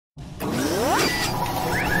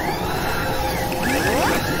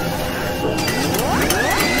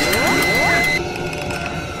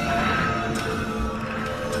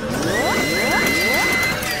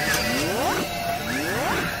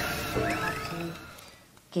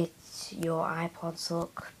get your iPods to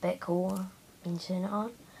look a bit cooler when you turn it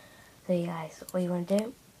on. So you guys, what you want to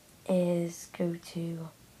do is go to,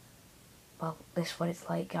 well, this is what it's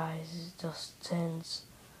like, guys. It just turns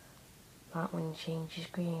that when you change your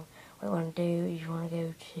screen. What you want to do is you want to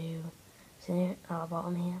go to, see it at the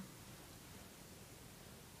bottom here.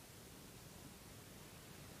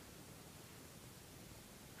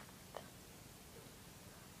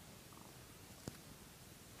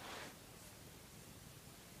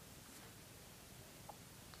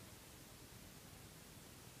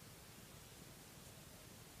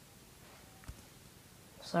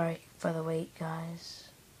 Sorry for the wait, guys.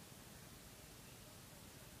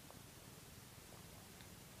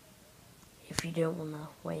 If you don't want to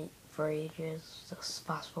wait for ages, just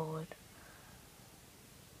fast forward.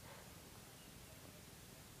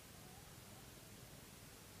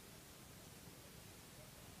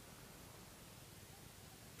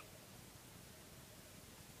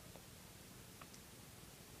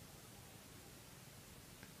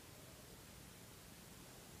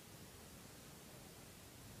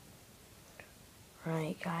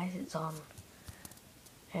 Right, guys, it's on.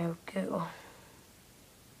 There we go.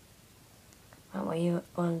 Right, what you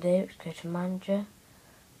want to do is go to manager.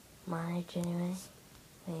 Manage anyway.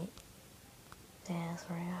 Wait. Yeah,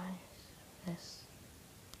 sorry guys.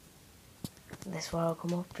 This will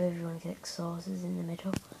come up if you want to click sources in the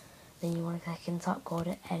middle. Then you want to click in top, go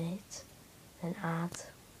to edit, then add.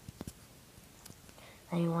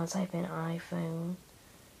 Then you want to type in iPhone.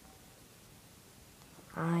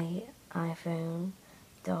 iPhone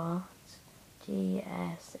dot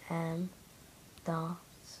gsm dot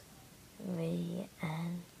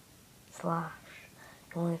vn slash.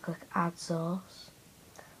 You want to click add source,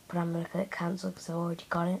 but I'm going to click cancel because I've already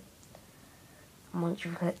got it. And once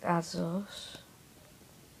you've clicked add source,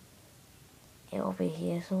 it'll be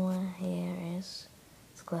here somewhere. Here it is.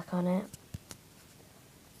 Let's click on it.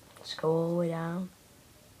 Just go all the way down.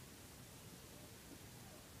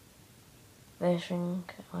 First thing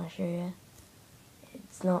I want to show you,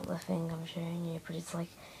 it's not the thing I'm showing you, but it's like,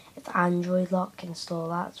 if Android lock, install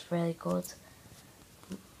that, it's really good.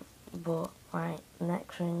 But, right,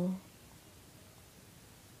 next thing,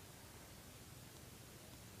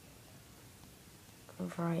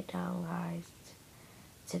 write down, guys,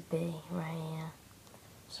 to be right here,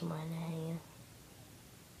 somewhere near here.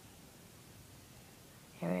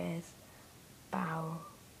 Here it is, barrel,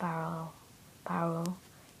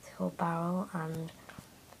 it's called barrel, and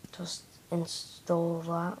just install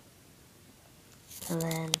that, and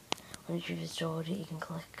then once you've installed it, you can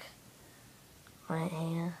click right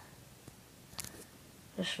here,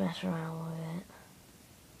 just mess around with it.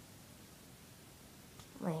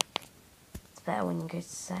 Like, it's better when you go to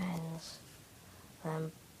settings,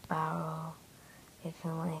 then barrel, you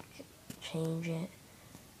can like change it,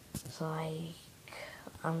 so like,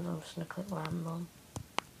 I'm just gonna click random.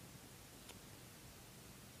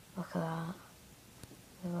 Look at that.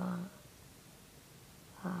 Look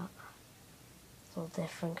at that. It's all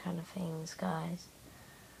different kind of things, guys.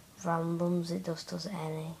 Randoms, it just does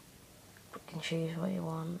any. But you can choose what you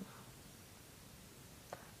want.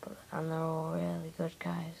 And they're all really good,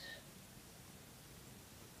 guys.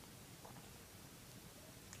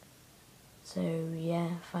 So yeah,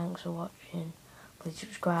 thanks for watching. Please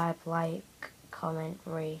subscribe, like, comment,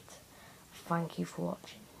 rate. Thank you for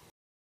watching.